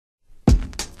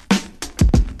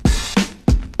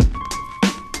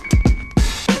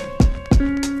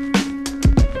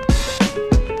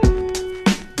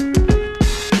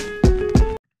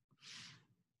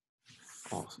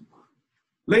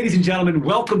Ladies and gentlemen,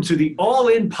 welcome to the All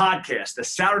In Podcast, the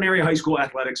Southern Area High School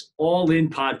Athletics All In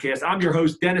Podcast. I'm your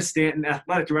host, Dennis Stanton,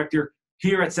 Athletic Director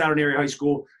here at Southern Area High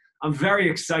School. I'm very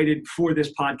excited for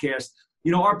this podcast.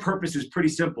 You know, our purpose is pretty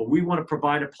simple. We want to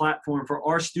provide a platform for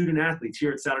our student athletes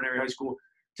here at Southern Area High School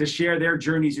to share their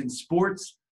journeys in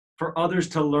sports for others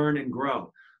to learn and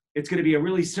grow. It's going to be a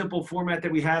really simple format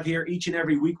that we have here. Each and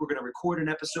every week, we're going to record an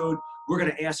episode. We're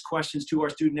going to ask questions to our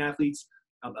student athletes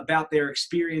about their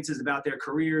experiences, about their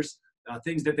careers,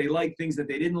 things that they like, things that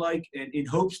they didn't like, and in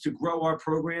hopes to grow our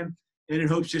program and in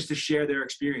hopes just to share their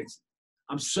experience.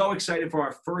 I'm so excited for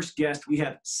our first guest. We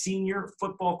have senior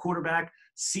football quarterback,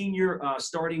 senior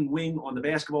starting wing on the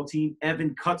basketball team,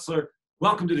 Evan Kutzler.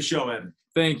 Welcome to the show, Evan.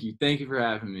 Thank you. Thank you for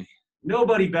having me.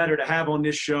 Nobody better to have on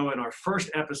this show in our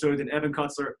first episode than Evan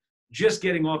Kutzler, just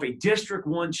getting off a District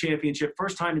 1 championship,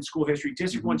 first time in school history,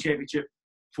 District 1 championship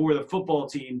for the football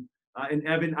team. And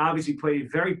Evan obviously played a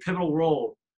very pivotal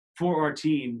role for our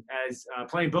team as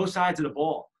playing both sides of the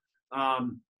ball.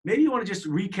 Maybe you want to just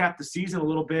recap the season a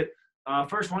little bit.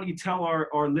 First, why don't you tell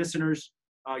our listeners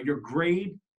your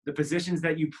grade, the positions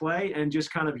that you play, and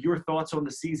just kind of your thoughts on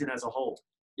the season as a whole.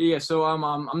 Yeah, so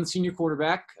I'm the senior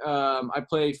quarterback. I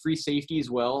play free safety as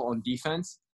well on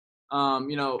defense.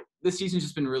 This season's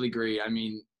just been really great. I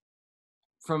mean,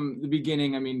 from the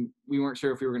beginning, we weren't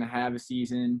sure if we were going to have a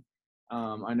season.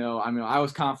 I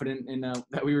was confident in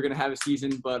that we were going to have a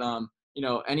season, but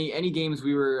any games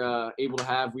we were able to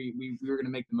have, we were going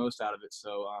to make the most out of it.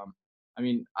 So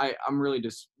I'm really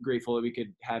just grateful that we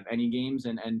could have any games,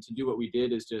 and to do what we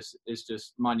did is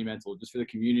just monumental, just for the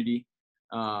community.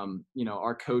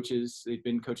 Our coaches, they've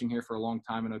been coaching here for a long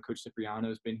time. I know Coach Cipriano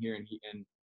has been here in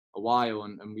a while,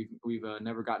 and we've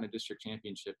never gotten a district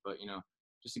championship, but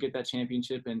just to get that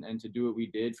championship and to do what we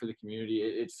did for the community,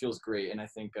 it feels great. And I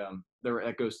think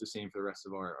that goes the same for the rest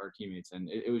of our teammates. And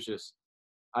it was just,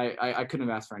 I couldn't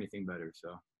have asked for anything better.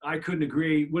 So I couldn't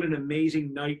agree. What an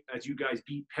amazing night as you guys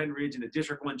beat Penn Ridge in the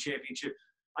District 1 championship.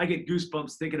 I get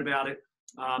goosebumps thinking about it.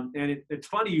 And it's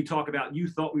funny you talk about you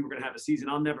thought we were going to have a season.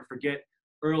 I'll never forget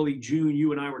early June,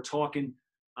 you and I were talking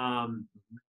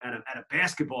at a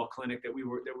basketball clinic that we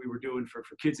were doing for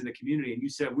kids in the community, and you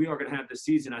said we are going to have this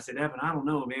season. I said, Evan, I don't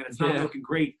know, man. It's not looking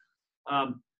great.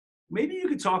 Maybe you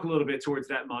could talk a little bit towards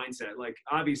that mindset. Like,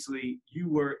 obviously, you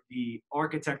were the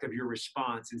architect of your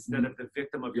response instead of the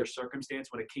victim of your circumstance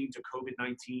when it came to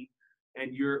COVID-19,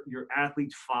 and your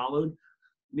athletes followed.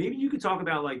 Maybe you could talk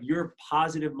about, like, your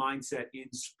positive mindset in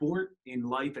sport, in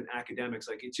life, and academics.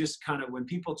 Like, it's just kind of when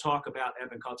people talk about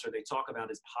Evan Kutzler, they talk about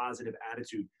his positive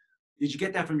attitude. Did you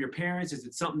get that from your parents? Is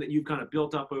it something that you've kind of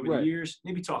built up over the years?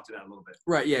 Maybe talk to that a little bit.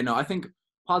 Right. Yeah. No, I think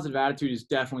positive attitude is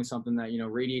definitely something that,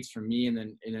 radiates from me and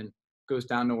then goes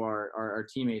down to our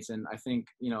teammates. And I think,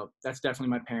 that's definitely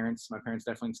my parents. My parents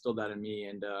definitely instilled that in me.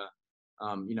 And,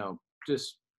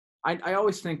 I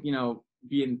always think,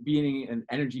 being an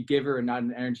energy giver and not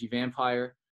an energy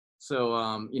vampire.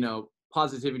 So,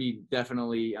 positivity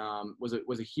definitely was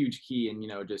a huge key. And,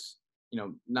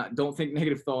 don't think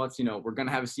negative thoughts. We're going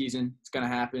to have a season. It's going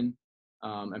to happen,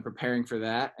 and preparing for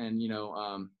that. And,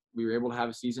 we were able to have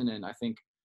a season. And I think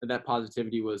that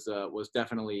positivity was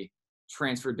definitely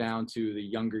transferred down to the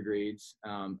younger grades,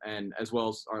 and as well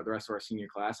as the rest of our senior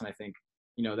class. And I think,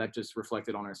 that just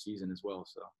reflected on our season as well.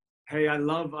 So. Hey, I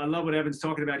love what Evan's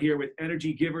talking about here with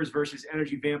energy givers versus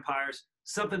energy vampires,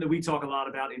 something that we talk a lot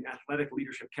about in Athletic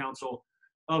Leadership Council,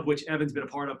 of which Evan's been a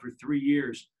part of for 3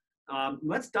 years.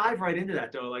 Let's dive right into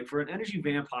that, though. Like, for an energy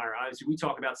vampire, obviously we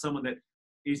talk about someone that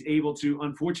is able to,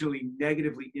 unfortunately,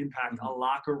 negatively impact a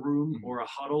locker room or a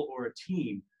huddle or a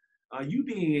team. You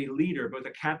being a leader, both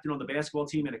a captain on the basketball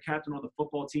team and a captain on the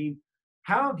football team,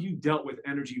 how have you dealt with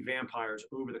energy vampires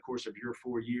over the course of your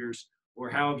 4 years? Or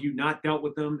how have you not dealt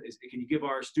with them? Can you give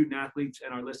our student athletes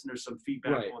and our listeners some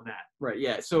feedback on that? Right.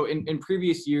 Yeah. So in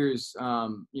previous years,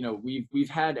 we've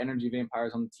had energy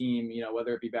vampires on the team,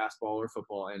 whether it be basketball or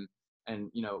football, and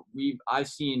I've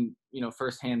seen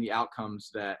firsthand the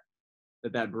outcomes that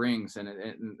brings, and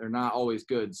they're not always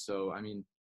good. So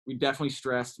we definitely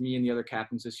stressed, me and the other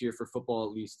captains this year for football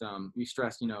at least. We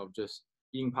stressed just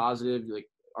being positive. Like,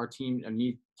 our team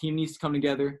needs to come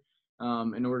together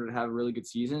in order to have a really good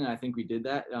season. And I think we did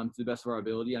that to the best of our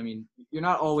ability. You're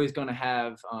not always going to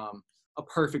have a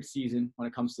perfect season when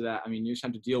it comes to that. You just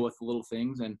have to deal with the little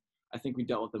things, and I think we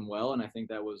dealt with them well. And I think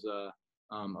that was a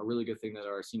really good thing that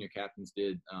our senior captains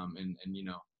did,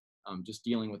 just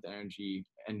dealing with the energy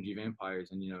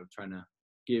vampires and, trying to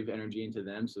give energy into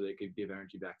them so they could give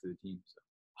energy back to the team. So.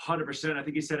 100%. I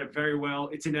think you said it very well.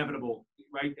 It's inevitable,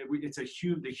 right?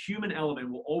 The human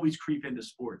element will always creep into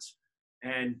sports.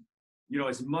 And,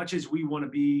 as much as we want to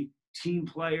be team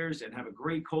players and have a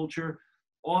great culture,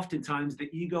 oftentimes the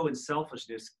ego and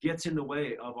selfishness gets in the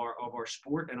way of our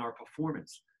sport and our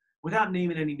performance. Without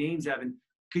naming any names, Evan,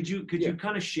 could you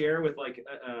kind of share with like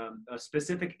a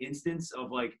specific instance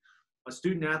of like a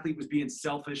student athlete was being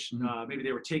selfish? Maybe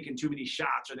they were taking too many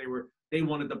shots, or they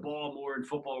wanted the ball more in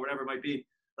football, or whatever it might be.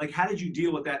 Like, how did you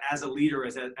deal with that as a leader,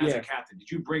 as a captain?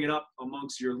 Did you bring it up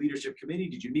amongst your leadership committee?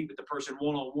 Did you meet with the person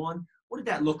one-on-one? What did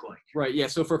that look like? Right. Yeah.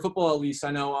 So for football, at least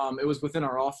I know it was within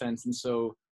our offense, and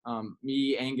so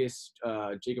me, Angus,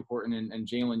 Jacob Horton, and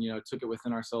Jalen, took it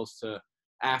within ourselves to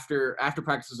after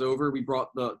practice was over, we brought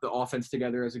the offense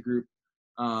together as a group,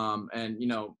 and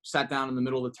sat down in the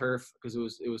middle of the turf because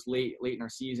it was late in our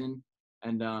season,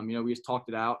 and we just talked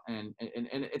it out, and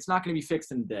it's not going to be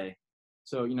fixed in a day.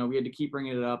 So, we had to keep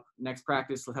bringing it up. Next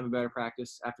practice, let's have a better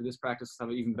practice. After this practice, let's have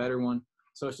an even better one.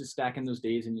 So it's just stacking those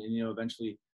days and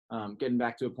eventually getting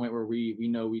back to a point where we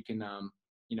know we can,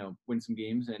 win some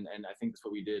games. And I think that's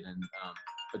what we did. And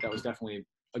but that was definitely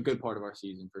a good part of our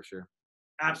season for sure.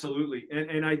 Absolutely.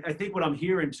 And I think what I'm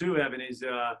hearing too, Evan, is,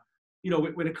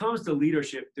 when it comes to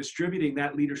leadership, distributing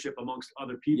that leadership amongst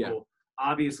other people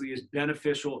obviously is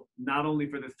beneficial, not only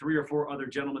for the 3 or 4 other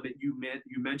gentlemen that you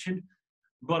mentioned,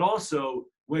 but also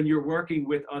when you're working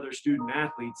with other student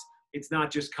athletes, it's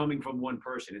not just coming from one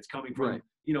person. It's coming from,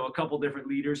 a couple different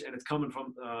leaders, and it's coming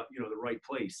from, the right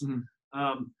place.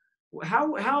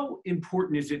 How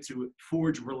important is it to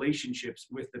forge relationships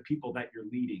with the people that you're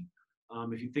leading?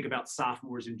 If you think about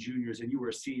sophomores and juniors, and you were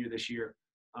a senior this year,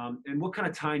 and what kind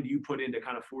of time do you put into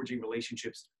kind of forging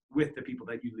relationships with the people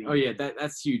that you lead? Oh yeah,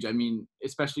 that's huge. I mean,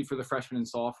 especially for the freshmen and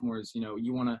sophomores,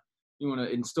 you want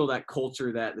to instill that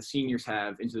culture that the seniors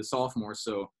have into the sophomores.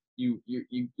 So you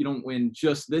don't win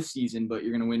just this season, but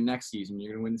you're going to win next season.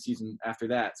 You're going to win the season after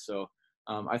that. So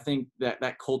I think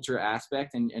that culture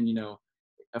aspect and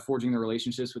forging the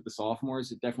relationships with the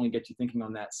sophomores, it definitely gets you thinking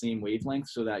on that same wavelength,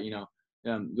 so that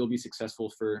you'll be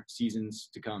successful for seasons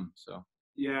to come. So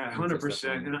yeah,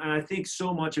 100%. And I think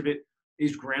so much of it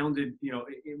is grounded,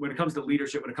 when it comes to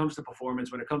leadership, when it comes to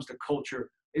performance, when it comes to culture,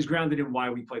 is grounded in why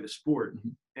we play the sport.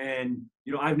 And,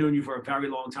 I've known you for a very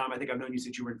long time. I think I've known you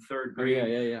since you were in 3rd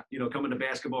grade. Yeah. Coming to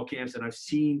basketball camps, and I've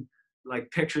seen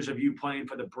like pictures of you playing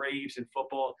for the Braves in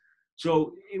football.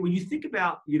 So when you think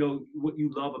about, what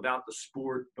you love about the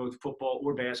sport, both football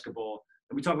or basketball,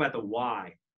 and we talk about the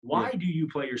why do you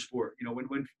play your sport?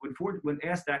 When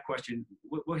asked that question,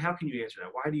 how can you answer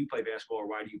that? Why do you play basketball, or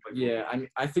why do you play football? Yeah,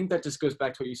 I think that just goes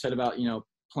back to what you said about,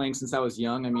 playing since I was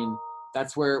young. I mean,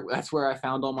 that's where I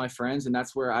found all my friends, and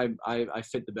that's where I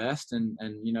fit the best. And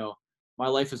my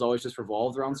life has always just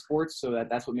revolved around sports, so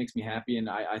that's what makes me happy. And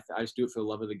I just do it for the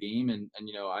love of the game. And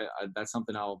I that's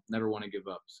something I'll never want to give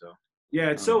up. So. Yeah,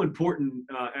 it's so important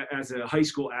as a high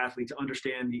school athlete to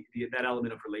understand that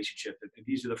element of relationship. That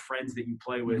these are the friends that you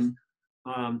play with.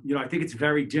 I think it's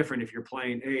very different if you're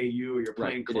playing AAU or you're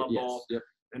playing club ball. Yep.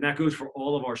 And that goes for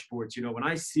all of our sports. When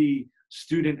I see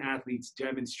student athletes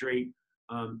demonstrate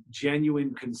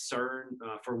genuine concern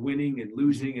for winning and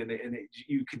losing, and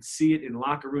you can see it in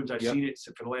locker rooms. I've seen it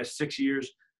for the last 6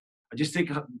 years. I just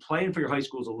think playing for your high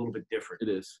school is a little bit different. It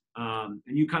is. And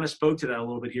you kind of spoke to that a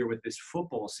little bit here with this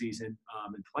football season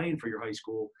and playing for your high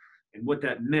school and what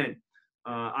that meant.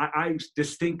 I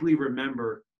distinctly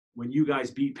remember when you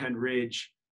guys beat Penn Ridge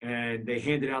and they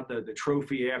handed out the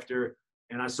trophy after,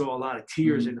 and I saw a lot of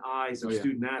tears in eyes of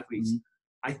student athletes.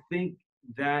 I think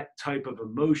that type of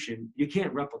emotion, you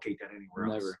can't replicate that anywhere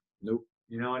else. Never. Nope.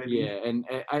 You know what I mean? Yeah, and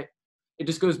it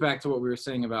just goes back to what we were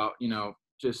saying about,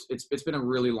 just it's been a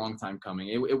really long time coming.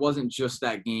 It wasn't just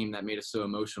that game that made us so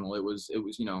emotional. It was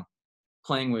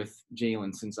playing with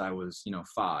Jalen since I was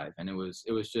 5, and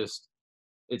it's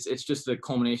just the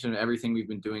culmination of everything we've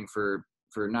been doing for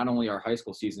not only our high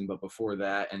school season but before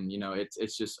that, and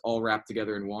it's just all wrapped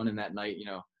together in one. And that night,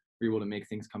 we were able to make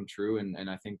things come true, and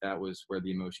I think that was where the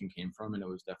emotion came from, and it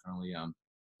was definitely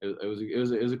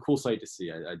it was a cool sight to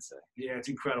see, I'd say. Yeah, it's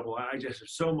incredible.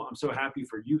 I'm so happy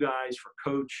for you guys, for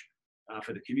Coach.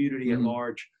 For the community at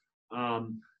large.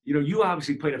 You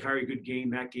obviously played a very good game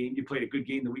that game. You played a good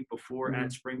game the week before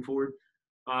at Springford.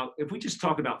 If we just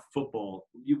talk about football,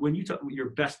 when you talk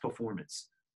your best performance,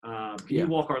 can you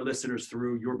walk our listeners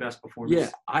through your best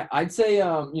performance? Yeah, I'd say,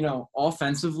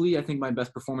 offensively, I think my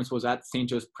best performance was at St.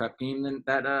 Joe's prep game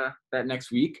that next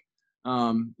week.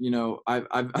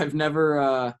 I've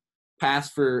never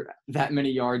passed for that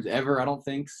many yards ever, I don't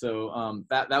think. So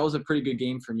that was a pretty good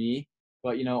game for me.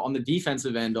 But, on the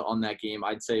defensive end on that game,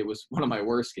 I'd say it was one of my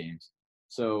worst games.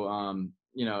 So,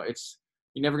 you're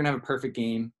never going to have a perfect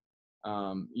game.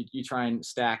 You try and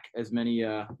stack as many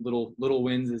little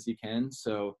wins as you can.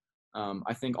 So,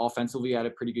 I think offensively I had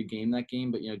a pretty good game that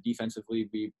game, but defensively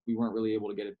we weren't really able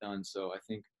to get it done. So I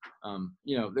think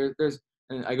there's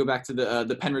and I go back to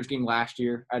the Penridge game last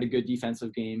year. I had a good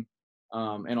defensive game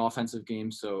and offensive game.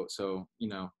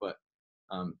 But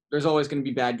there's always going to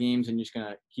be bad games, and you're just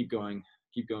gonna keep going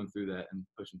through that and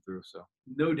pushing through. So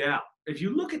No doubt. If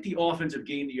you look at the offensive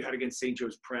game that you had against St.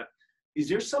 Joe's Prep, is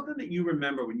there something that you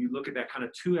remember when you look at that kind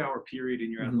of 2-hour period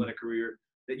in your athletic career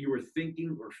that you were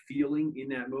thinking or feeling in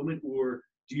that moment? Or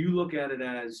do you look at it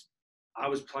as, I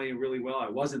was playing really well, I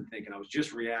wasn't thinking, I was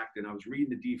just reacting, I was reading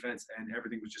the defense, and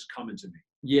everything was just coming to me?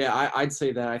 Yeah, I'd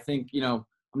say that. I think I'm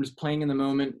just playing in the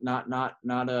moment, not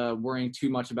worrying too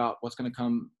much about what's going to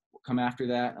come after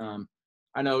that.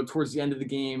 I know towards the end of the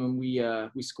game, and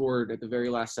we scored at the very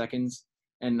last seconds,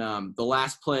 and the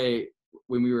last play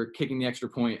when we were kicking the extra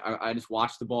point, I just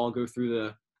watched the ball go through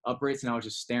the uprights, and I was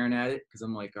just staring at it because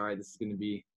I'm like, all right, this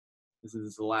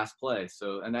is the last play.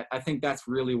 So, and I think that's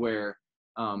really where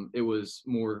it was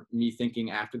more me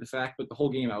thinking after the fact. But the whole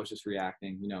game, I was just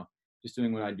reacting, just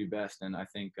doing what I do best. And I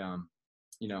think,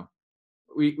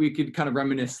 we could kind of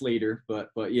reminisce later, but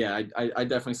yeah, I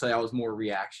definitely say I was more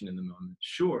reaction in the moment.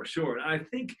 Sure. And I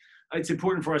think it's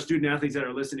important for our student athletes that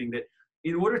are listening that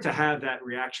in order to have that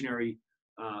reactionary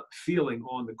feeling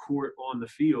on the court, on the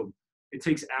field, it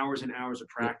takes hours and hours of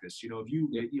practice.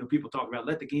 If people talk about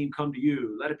let the game come to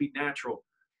you, let it be natural.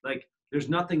 Like, there's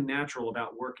nothing natural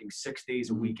about working 6 days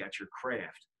a week at your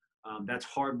craft. That's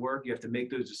hard work. You have to make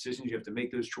those decisions. You have to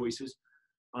make those choices.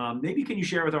 Maybe can you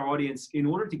share with our audience, in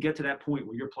order to get to that point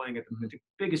where you're playing at the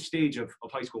biggest stage of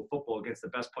high school football against the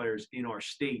best players in our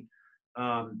state,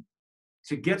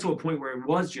 to get to a point where it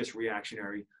was just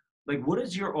reactionary, like, what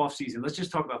is your off season? Let's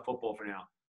just talk about football for now.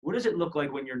 What does it look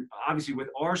like when you're obviously with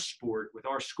our sport, with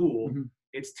our school,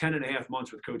 it's 10 and a half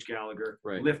months with Coach Gallagher,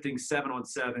 right, lifting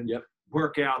 7-on-7, yep,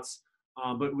 workouts.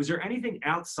 But was there anything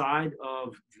outside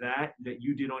of that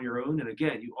you did on your own? And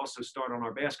again, you also start on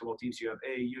our basketball team, so you have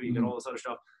AAU, you get all this other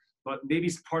stuff. But maybe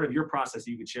it's part of your process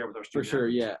that you could share with our students. For sure,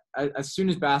 yeah. As soon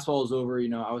as basketball was over,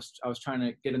 I was trying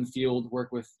to get in the field,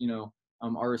 work with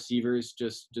our receivers,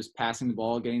 just passing the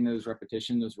ball, getting those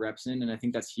repetitions, those reps in, and I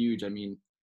think that's huge. I mean,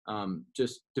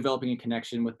 just developing a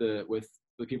connection with the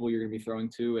people you're going to be throwing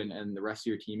to, and the rest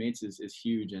of your teammates is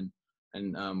huge. And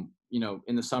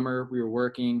in the summer we were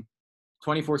working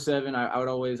 24/7. I would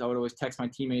always text my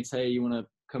teammates, hey, you want to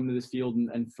come to this field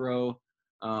and throw?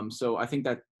 So I think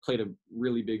that played a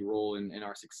really big role in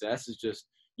our success, is just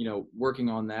working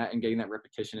on that and getting that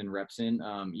repetition and reps in,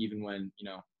 even when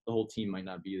the whole team might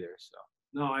not be there. So.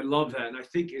 No, I love that. And I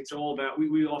think it's all about,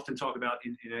 we often talk about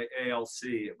in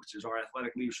ALC, which is our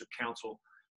Athletic Leadership Council,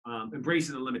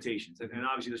 embracing the limitations. And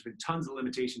obviously there's been tons of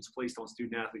limitations placed on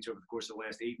student athletes over the course of the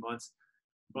last 8 months.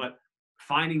 But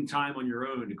finding time on your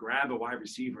own to grab a wide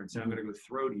receiver and say, I'm going to go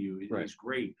throw to you is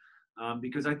great.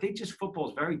 Because I think just football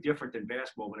is very different than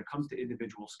basketball when it comes to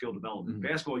individual skill development.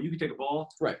 Basketball, you can take a ball,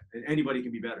 right, and anybody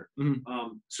can be better.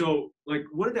 So, like,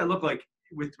 what did that look like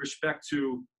with respect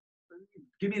to,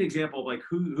 give me an example of like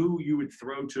who you would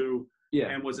throw to,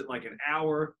 and was it like an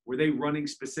hour? Were they running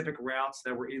specific routes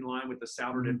that were in line with the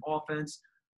Souderton offense?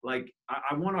 Like,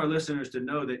 I want our listeners to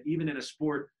know that even in a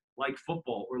sport like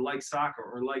football or like soccer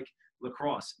or like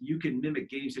lacrosse, you can mimic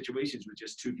game situations with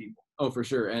just two people. Oh, for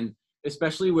sure. And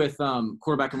especially with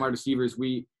quarterback and wide receivers,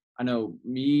 I know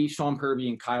me, Sean Purvey,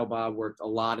 and Kyle Bob worked a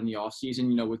lot in the off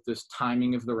season, with this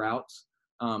timing of the routes.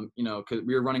 Because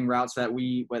we were running routes that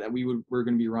we're going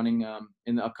to be running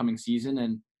in the upcoming season,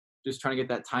 and just trying to get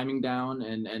that timing down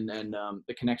and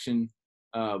the connection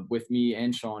with me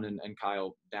and Sean and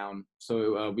Kyle down,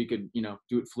 so we could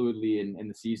do it fluidly in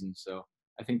the season. So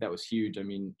I think that was huge. I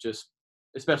mean, just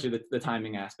especially the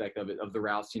timing aspect of it, of the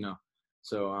routes,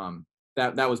 So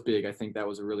that was big. I think that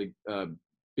was a really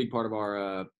big part of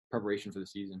our preparation for the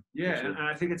season. Yeah, sure. And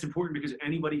I think it's important because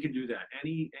anybody can do that.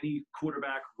 Any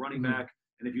quarterback, running back.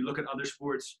 And if you look at other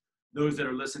sports, those that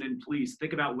are listening, please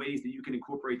think about ways that you can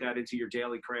incorporate that into your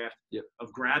daily craft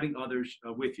of grabbing others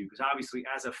with you. Because obviously,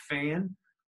 as a fan,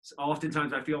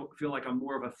 oftentimes I feel like I'm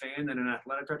more of a fan than an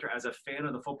athletic director. As a fan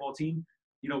of the football team,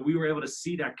 we were able to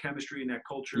see that chemistry and that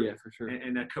culture, for sure,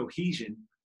 and that cohesion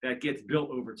that gets built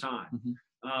over time.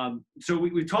 So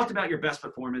we've talked about your best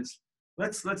performance.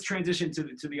 Let's transition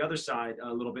to the other side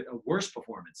a little bit, a worst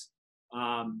performance.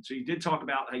 So you did talk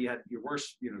about how you had your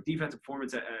worst, defensive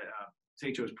performance at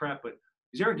St. Joe's Prep, but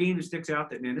is there a game that sticks out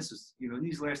that, man, this is, in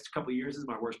these last couple of years, this is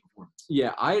my worst performance?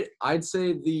 Yeah, I'd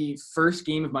say the first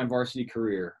game of my varsity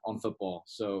career on football.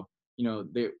 So,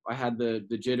 I had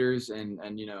the jitters and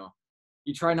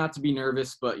you try not to be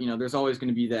nervous, but, there's always going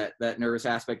to be that nervous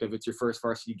aspect of it's your first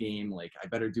varsity game. Like, I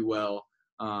better do well.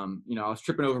 You know, I was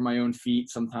tripping over my own feet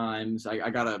sometimes. I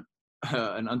got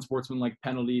an unsportsmanlike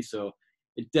penalty, so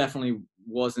it definitely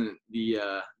wasn't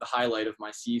the highlight of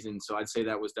my season. So I'd say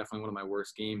that was definitely one of my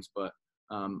worst games. But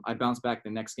I bounced back the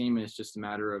next game, and it's just a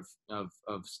matter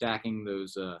of stacking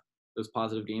those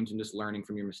positive games and just learning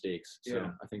from your mistakes. So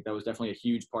Yeah. I think that was definitely a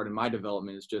huge part of my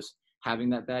development, is just having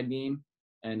that bad game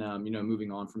and you know,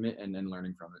 moving on from it and then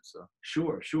learning from it. So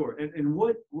Sure. And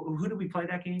who did we play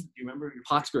that game? Do you remember?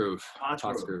 Pottsgrove.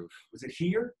 Pottsgrove. Was it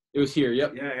here? It was here.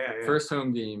 Yep. Yeah. First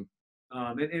home game.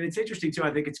 And it's interesting too.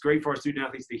 I think it's great for our student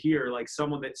athletes to hear, like,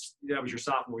 someone that was your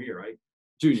sophomore year, right?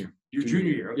 Junior. Your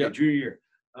junior year. Okay, yep. Junior year.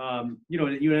 You know,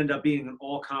 you end up being an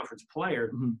all-conference player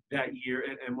Mm-hmm. that year,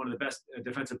 and one of the best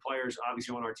defensive players,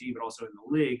 obviously, on our team, but also in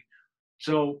the league.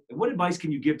 So, what advice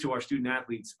can you give to our student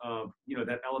athletes of, you know,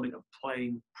 that element of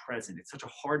playing present? It's such a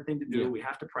hard thing to do. Yeah. We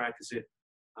have to practice it.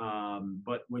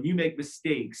 But when you make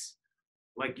mistakes,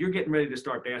 like you're getting ready to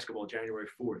start basketball January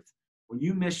 4th, when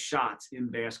you miss shots in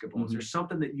basketball, is there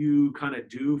something that you kind of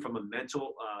do from a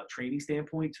mental training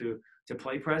standpoint to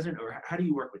play present, or how do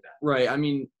you work with that? Right. I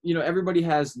mean, you know, everybody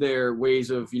has their ways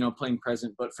of, you know, playing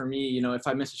present. But for me, you know, if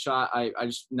I miss a shot, I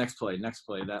just next play.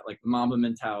 That, like, Mamba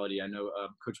mentality. I know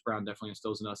Coach Brown definitely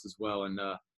instills in us as well. And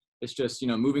it's just, you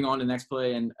know, moving on to next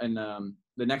play, and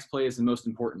the next play is the most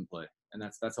important play. And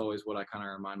that's always what I kind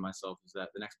of remind myself, is that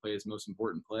the next play is the most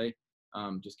important play.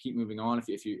 Just keep moving on.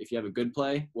 If you have a good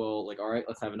play, well, like, all right,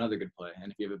 let's have another good play.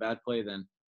 And if you have a bad play, then,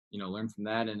 you know, learn from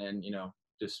that. And then, you know,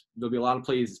 just there'll be a lot of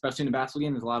plays, especially in a basketball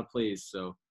game. There's a lot of plays.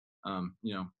 So,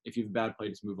 you know, if you have a bad play,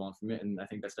 just move on from it. And I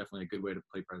think that's definitely a good way to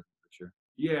play present, for sure.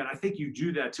 Yeah, and I think you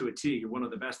do that to a T. You're one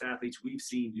of the best athletes we've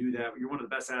seen do that. You're one of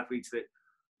the best athletes that,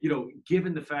 you know,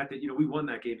 given the fact that, you know, we won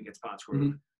that game against Pottsgrove.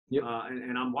 Mm-hmm. Yep.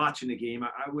 And I'm watching the game.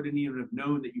 I wouldn't even have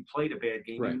known that you played a bad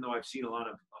game, Right. even though I've seen a lot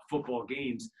of football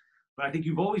games. But I think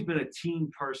you've always been a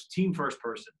team first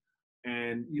person.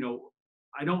 And, you know,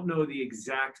 I don't know the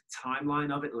exact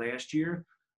timeline of it last year,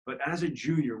 but as a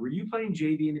junior, were you playing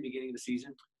JV in the beginning of the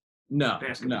season? No.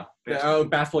 Basketball. No. Oh,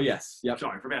 basketball, yes. Yep.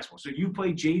 Sorry, for basketball. So you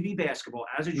played JV basketball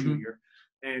as a junior.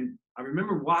 And I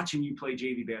remember watching you play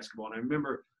JV basketball, and I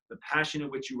remember the passion in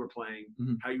which you were playing,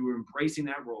 how you were embracing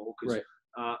that role. Because,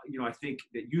 you know, I think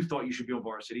that you thought you should be on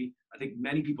varsity. I think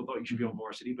many people thought you should be on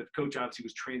varsity, but the coach obviously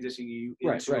was transitioning you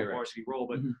into a varsity role.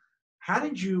 But how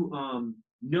did you,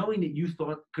 knowing that you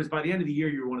thought, because by the end of the year,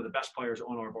 you were one of the best players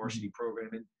on our varsity program,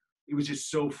 and it was just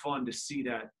so fun to see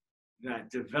that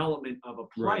development of a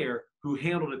player who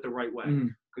handled it the right way.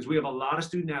 Because we have a lot of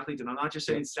student athletes, and I'm not just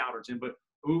saying Souderton, but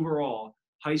overall,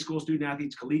 high school student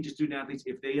athletes, collegiate student athletes,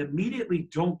 if they immediately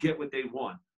don't get what they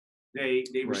want, they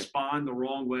respond the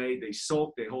wrong way, they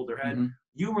sulk, they hold their head.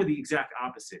 You were the exact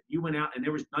opposite. You went out, and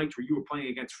there was nights where you were playing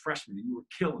against freshmen, and you were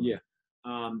killing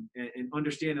them. And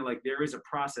understanding, like, there is a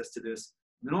process to this.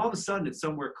 And then all of a sudden, it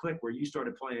somewhere clicked where you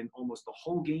started playing almost the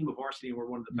whole game of varsity and were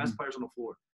one of the best players on the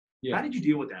floor. Yeah. How did you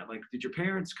deal with that? Like, did your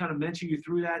parents kind of mentor you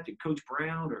through that? Did Coach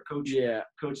Brown or Coach you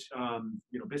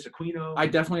know, Bisaquino? I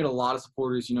definitely had a lot of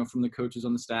supporters, you know, from the coaches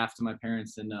on the staff to my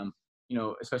parents, and you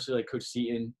know, especially like Coach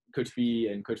Seaton, Coach B,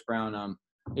 and Coach Brown.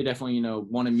 They definitely, you know,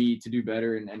 wanted me to do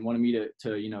better and wanted me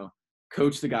to you know,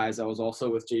 coach the guys I was also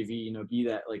with JV, you know, be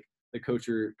that, like, the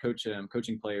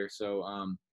coaching player.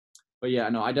 So but yeah,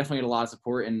 no, I definitely had a lot of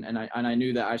support, and I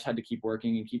knew that I just had to keep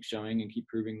working and keep showing and keep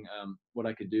proving what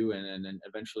I could do, and then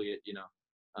eventually it, you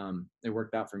know, it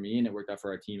worked out for me, and it worked out for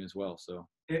our team as well. So.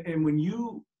 And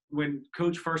when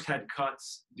Coach first had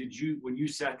cuts, when you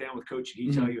sat down with Coach, did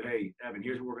he tell you, hey, Evan,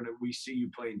 here's what we see you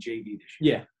playing JV this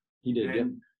year? Yeah, he did.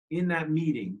 And in that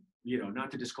meeting, you know, not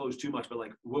to disclose too much, but,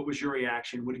 like, what was your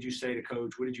reaction? What did you say to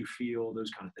Coach? What did you feel? Those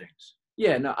kind of things.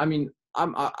 Yeah, no, I mean,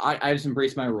 I just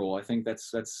embrace my role. I think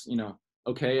that's you know,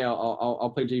 okay.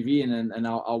 I'll play JV, and then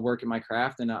I'll work at my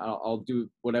craft, and I'll do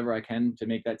whatever I can to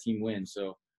make that team win.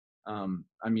 So,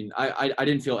 I mean, I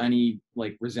didn't feel any,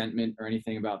 like, resentment or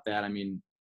anything about that. I mean,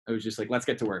 it was just like, let's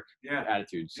get to work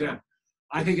attitude. So. Yeah,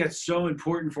 I think that's so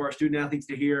important for our student athletes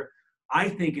to hear. I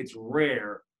think it's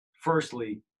rare,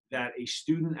 firstly, that a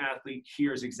student athlete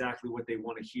hears exactly what they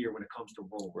want to hear when it comes to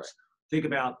roles. Right. Think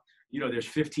about, you know, there's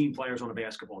 15 players on a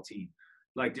basketball team.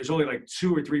 Like, there's only like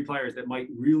 2 or 3 players that might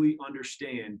really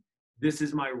understand, this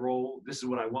is my role, this is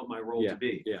what I want my role to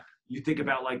be. Yeah. You think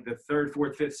about, like, the 3rd,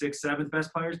 4th, 5th, 6th, 7th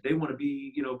best players, they want to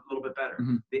be, you know, a little bit better.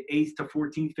 The 8th to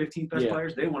 14th, 15th best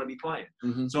players, they want to be playing.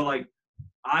 So, like,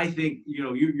 I think, you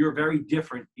know, you're very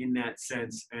different in that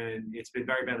sense, and it's been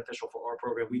very beneficial for our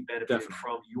program. We benefited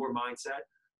from your mindset.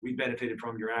 We benefited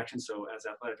from your actions. So as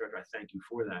athletic director, I thank you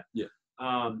for that. Yeah.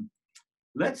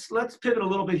 Let's pivot a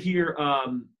little bit here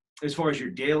as far as your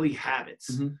daily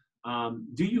habits.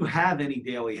 Do you have any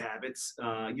daily habits,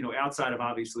 outside of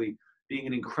obviously being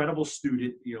an incredible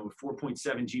student,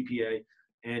 4.7 GPA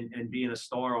and being a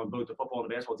star on both the football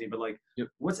and the basketball team, but like, Yep.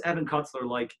 what's Evan Kutzler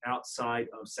like outside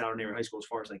of Southern Area High School as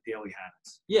far as like daily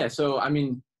habits? Yeah, so I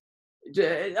mean,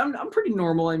 I'm pretty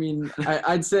normal. I mean,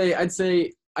 I'd say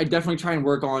I definitely try and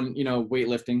work on,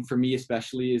 weightlifting for me,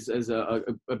 especially is a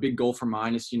big goal for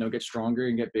mine is, get stronger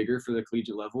and get bigger for the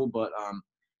collegiate level. But,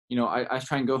 I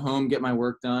try and go home, get my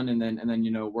work done, and then,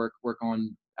 work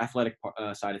on athletic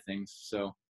side of things.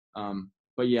 So,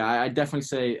 but yeah, I definitely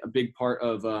say a big part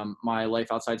of my life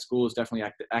outside school is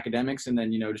definitely academics, and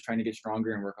then, just trying to get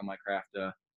stronger and work on my craft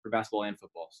for basketball and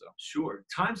football. So. Sure.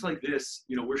 Times like this,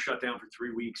 we're shut down for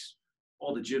 3 weeks.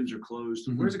 All the gyms are closed.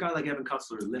 Mhm. Where's a guy like Evan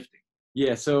Kutzler lifting?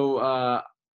 Yeah, so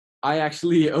I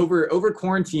actually over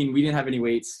quarantine we didn't have any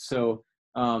weights, so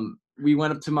we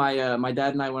went up to my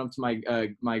dad and I went up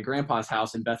to my grandpa's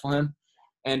house in Bethlehem,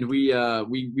 and we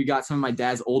got some of my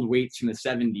dad's old weights from the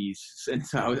 70s, and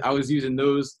so I was using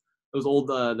those old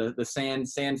the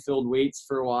sand filled weights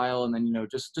for a while, and then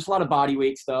just a lot of body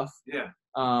weight stuff. Yeah.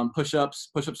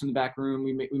 Push-ups in the back room.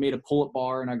 We made a pull-up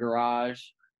bar in our garage.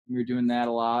 We were doing that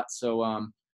a lot. So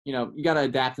you got to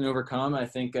adapt and overcome. I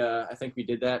think we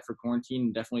did that for quarantine.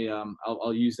 And definitely,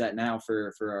 I'll use that now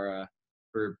for our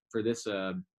for this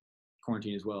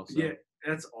quarantine as well. So. Yeah,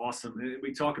 that's awesome. And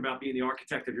we talk about being the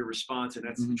architect of your response, and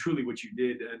that's Mhm. truly what you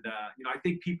did. And I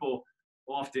think people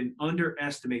often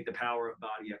underestimate the power of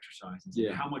body exercises and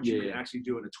Yeah. how much Yeah, you can yeah. actually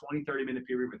do in a 20, 30-minute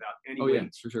period without any Oh yeah,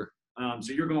 weights. for sure.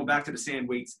 So you're going back to the sand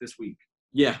weights this week.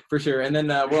 Yeah, for sure. And then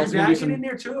we're Is also your gonna do dad get in some.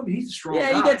 there too? I mean, he's a strong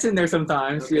Yeah, guy. he gets in there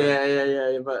sometimes.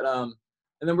 Okay. Yeah. But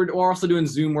and then we're also doing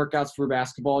Zoom workouts for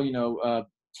basketball.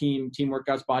 Team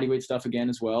workouts, body weight stuff again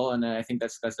as well. And I think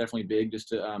that's definitely big, just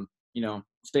to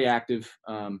stay active.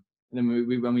 And then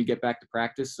when we get back to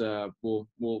practice,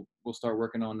 we'll start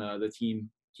working on the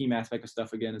team aspect of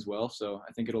stuff again as well. So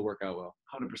I think it'll work out well.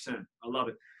 100%. I love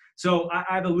it. So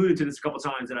I've alluded to this a couple of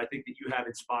times that I think that you have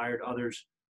inspired others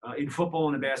in football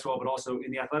and in basketball, but also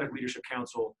in the Athletic Leadership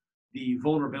Council, the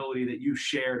vulnerability that you've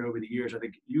shared over the years. I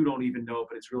think you don't even know,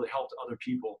 but it's really helped other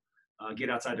people get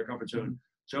outside their comfort zone. Mm-hmm.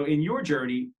 So in your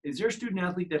journey, is there a student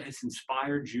athlete that has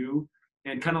inspired you?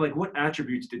 And kind of like what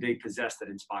attributes did they possess that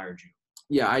inspired you?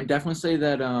 Yeah, I definitely say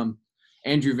that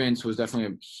Andrew Vince was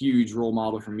definitely a huge role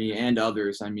model for me and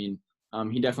others. I mean,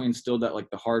 he definitely instilled that, like,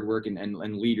 the hard work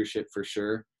and leadership for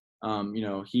sure.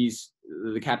 He's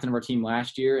the captain of our team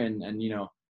last year, and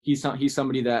he's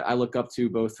somebody that I look up to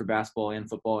both for basketball and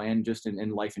football and just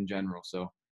in life in general.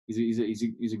 So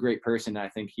he's a great person. I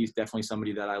think he's definitely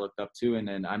somebody that I looked up to,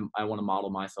 and I want to model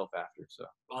myself after. So.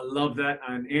 I love that.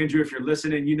 And Andrew, if you're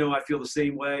listening, I feel the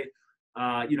same way.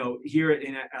 Here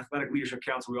in Athletic Leadership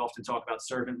Council, we often talk about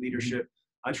servant leadership.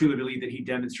 I truly believe that he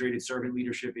demonstrated servant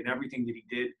leadership in everything that he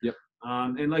did. Yep.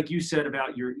 And like you said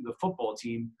about the football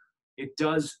team, it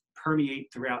does permeate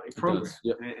throughout a program.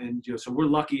 Yep. And so we're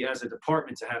lucky as a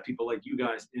department to have people like you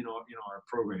guys in our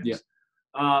programs. Yep.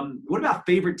 What about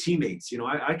favorite teammates?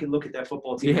 I can look at that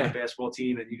football team, Yeah. that basketball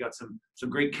team, and you got some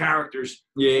great characters.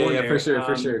 Yeah, for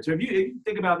sure. So if you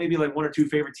think about maybe like one or two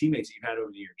favorite teammates that you've had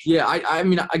over the years. Yeah, I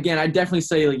mean, again, I definitely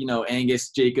say, like,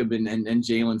 Angus, Jacob, and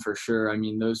Jalen for sure. I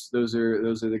mean, those are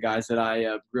the guys that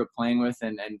I grew up playing with,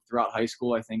 and throughout high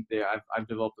school, I think I've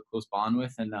developed a close bond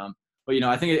with, and but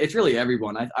I think it's really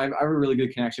everyone. I have a really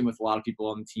good connection with a lot of people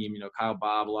on the team. Kyle,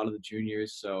 Bob, a lot of the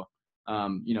juniors. So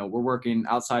we're working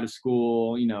outside of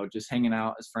school. Just hanging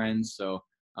out as friends. So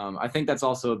I think that's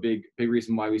also a big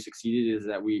reason why we succeeded, is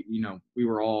that we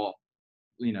were all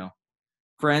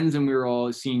friends, and we were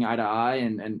all seeing eye to eye,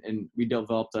 and we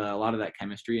developed a lot of that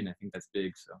chemistry, and I think that's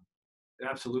big. So.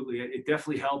 Absolutely. It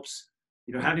definitely helps.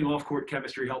 Having off-court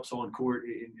chemistry helps on court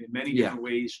in many different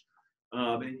ways.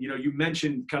 And you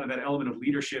mentioned kind of that element of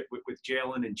leadership with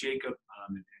Jalen and Jacob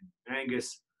and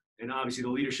Angus, and obviously the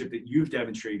leadership that you've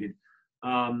demonstrated.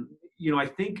 I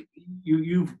think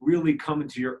you've really come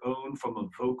into your own from a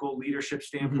vocal leadership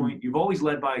standpoint. Mm-hmm. You've always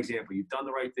led by example. You've done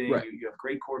the right thing. Right. You have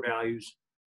great core values.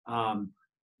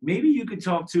 Maybe you could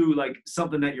talk to like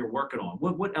something that you're working on.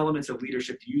 What elements of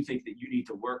leadership do you think that you need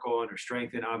to work on or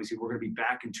strengthen? Obviously, we're going to be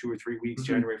back in 2 or 3 weeks,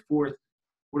 Mm-hmm. January 4th.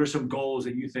 What are some goals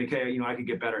that you think, hey, I could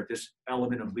get better at this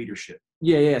element of leadership?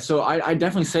 Yeah. So I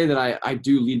definitely say that I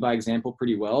do lead by example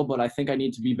pretty well, but I think I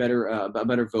need to be better, a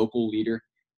better vocal leader.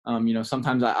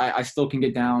 Sometimes I still can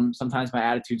get down. Sometimes my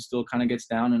attitude still kind of gets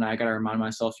down, and I got to remind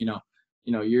myself,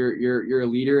 you're a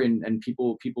leader, and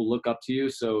people look up to you.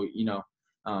 So,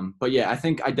 but yeah, I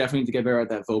think I definitely need to get better at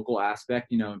that vocal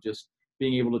aspect, just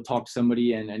being able to talk to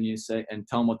somebody and you say, and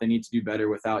tell them what they need to do better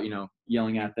without,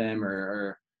 yelling at them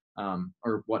or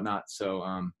or whatnot. So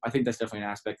I think that's definitely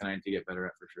an aspect that I need to get better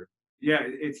at for sure. Yeah,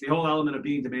 it's the whole element of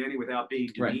being demanding without being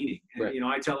Right. demeaning. And, Right. you know,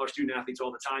 I tell our student athletes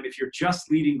all the time, if you're just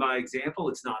leading by example,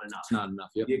 it's not enough. It's not enough.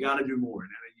 Yep. You got to do more.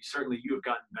 And you have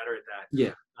gotten better at that.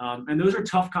 Yeah. And those are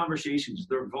tough conversations.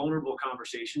 They're vulnerable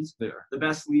conversations. They are. The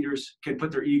best leaders can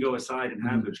put their ego aside and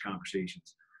have those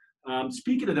conversations.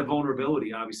 Speaking of the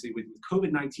vulnerability, obviously, with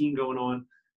COVID-19 going on,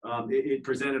 it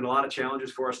presented a lot of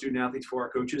challenges for our student athletes, for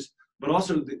our coaches, but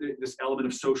also this element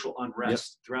of social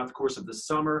unrest throughout the course of the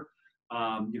summer.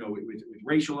 You know, with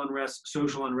racial unrest,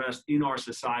 social unrest in our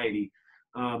society.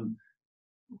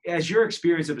 As your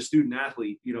experience of a student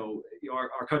athlete, you know,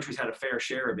 our country's had a fair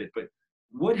share of it, but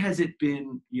what has it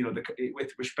been, you know,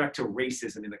 with respect to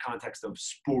racism in the context of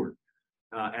sport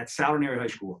at Southern Area High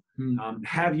School?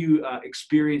 Have you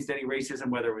experienced any racism,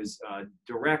 whether it was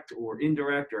direct or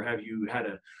indirect, or have you had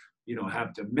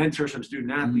have to mentor some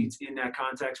student athletes in that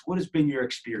context? What has been your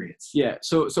experience? Yeah.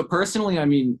 So personally, I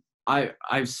mean,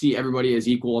 I see everybody as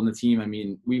equal on the team. I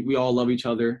mean, we all love each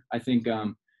other. I think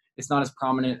it's not as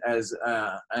prominent as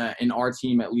in our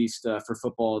team, at least for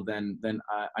football, than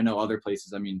I know other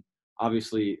places. I mean,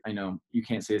 obviously, I know you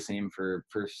can't say the same for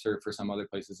some other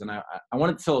places. And I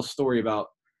wanted to tell a story about,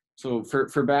 so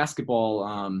for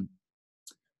basketball,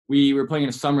 we were playing in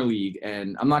a summer league,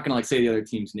 and I'm not gonna like say the other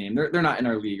team's name. They're not in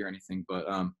our league or anything, but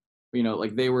you know,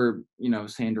 like they were, you know,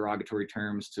 saying derogatory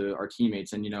terms to our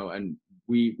teammates, and, you know, and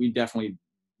we definitely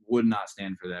would not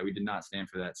stand for that. We did not stand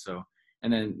for that. So,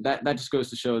 and then that just goes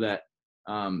to show that,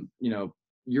 you know,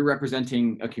 you're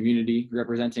representing a community,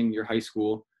 representing your high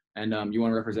school, and you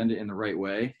want to represent it in the right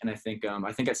way. And I think at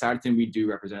Souderton, we do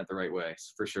represent it the right way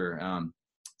for sure.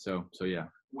 So yeah.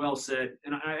 Well said.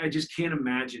 And I just can't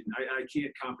imagine, I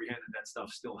can't comprehend that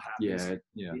stuff still happens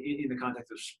in the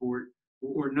context of sport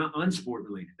or not unsport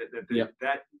related,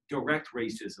 that direct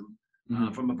racism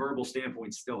from a verbal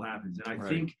standpoint still happens. And I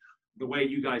think the way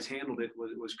you guys handled it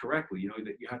was correctly, you know,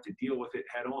 that you have to deal with it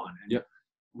head on. And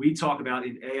we talk about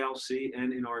in ALC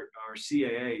and in our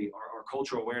CAA, our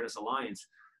Cultural Awareness Alliance,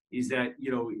 is that,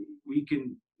 you know, we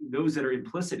can, those that are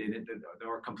implicit in it, that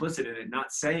are complicit in it,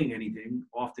 not saying anything,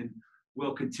 often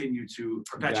will continue to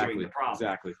perpetuate the problem.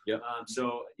 Exactly. Yep.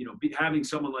 So, you know, having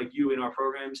someone like you in our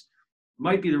programs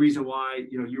might be the reason why,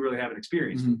 you know, you really haven't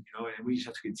experienced it, you know, and we just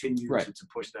have to continue to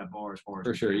push that bar as far as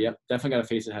for sure. Yep. Definitely got to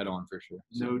face it head on for sure.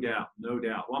 So. No doubt.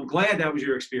 Well, I'm glad that was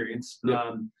your experience.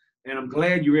 And I'm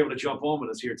glad you were able to jump on with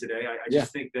us here today. I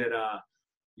just think that,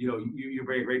 you know, you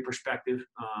bring a great perspective.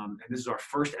 And this is our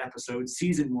first episode,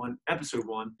 season 1, episode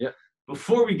 1. Yep.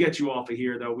 Before we get you off of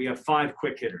here, though, we have 5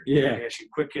 quick hitters. Yeah. I'm going to ask you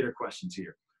quick hitter questions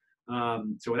here.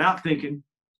 So without thinking,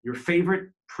 your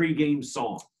favorite pregame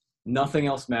song? Nothing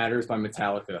Else Matters by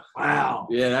Metallica. Wow.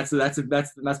 Yeah, that's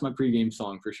my pregame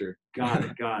song for sure. Got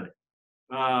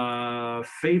it.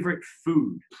 Favorite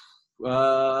food?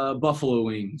 Buffalo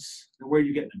wings. Where are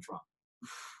you getting them from?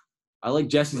 I like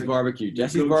Jesse's Barbecue.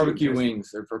 Jesse's Barbecue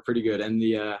wings are pretty good, and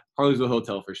the Harleysville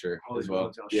Hotel for sure as well.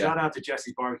 Hotel. Yeah. Shout out to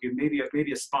Jesse's Barbecue.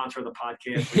 Maybe a sponsor of the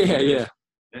podcast. yeah.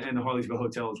 And the Harleysville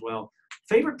Hotel as well.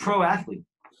 Favorite pro athlete?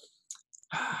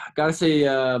 Gotta say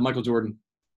Michael Jordan.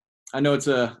 I know it's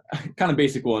a kind of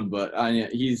basic one, but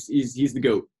he's the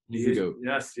GOAT. He's the GOAT.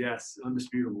 Yes,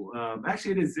 undisputable.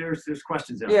 Actually, it is. There's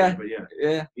questions out there, but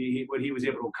what he was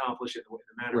able to accomplish in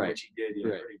the manner in which he did,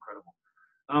 pretty incredible.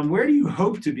 Where do you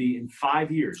hope to be in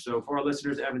 5 years? So for our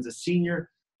listeners, Evan's a senior.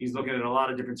 He's looking at a lot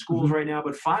of different schools right now,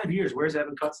 but 5 years, where's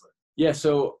Evan Kutzler? Yeah,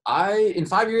 so in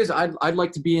 5 years, I'd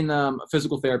like to be in a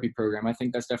physical therapy program. I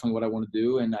think that's definitely what I want to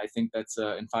do, and I think that's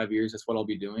in 5 years, that's what I'll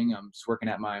be doing. I'm just working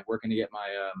to get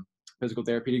my physical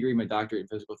therapy degree, my doctorate in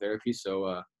physical therapy.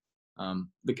 So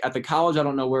at the college, I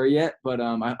don't know where yet, but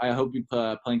I hope to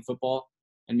be playing football,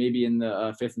 and maybe in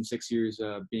the 5th and 6th years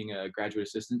being a graduate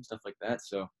assistant, stuff like that.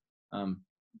 So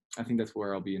I think that's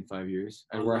where I'll be in 5 years,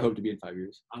 and where I hope to be in 5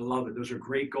 years. I love it. Those are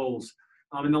great goals.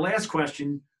 And the last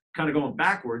question, kind of going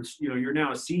backwards, you know, you're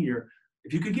now a senior.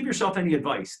 If you could give yourself any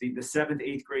advice, the 7th,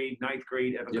 8th grade, 9th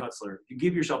grade Evan Kutzler, if you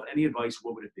give yourself any advice,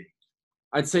 what would it be?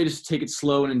 I'd say just take it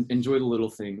slow and enjoy the little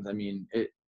things. I mean,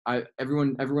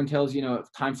 everyone tells you, know,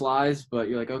 time flies, but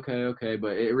you're like, okay,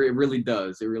 but it really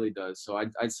does. It really does. So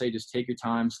I'd say just take your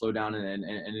time, slow down, and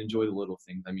enjoy the little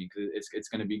things. I mean, because it's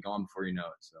going to be gone before you know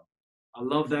it. So I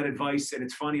love that advice, and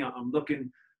it's funny. I'm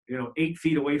looking, you know, 8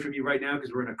 feet away from you right now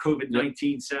because we're in a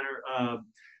COVID-19 center.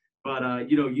 But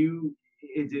you know,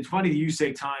 it's funny that you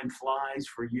say time flies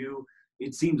for you.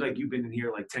 It seems like you've been in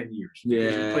here like 10 years.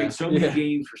 You've played so many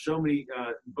games for so many,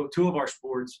 2 of our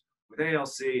sports with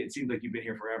ALC. It seems like you've been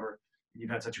here forever. You've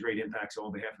had such a great impact. So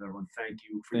on behalf of everyone, thank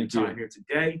you for your time here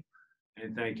today.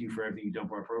 And thank you for everything you've done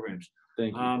for our programs.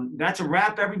 Thank you. That's a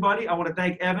wrap, everybody. I want to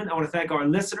thank Evan. I want to thank our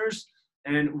listeners.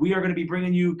 And we are going to be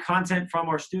bringing you content from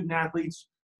our student athletes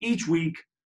each week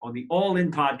on the All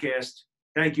In podcast.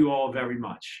 Thank you all very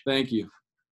much. Thank you.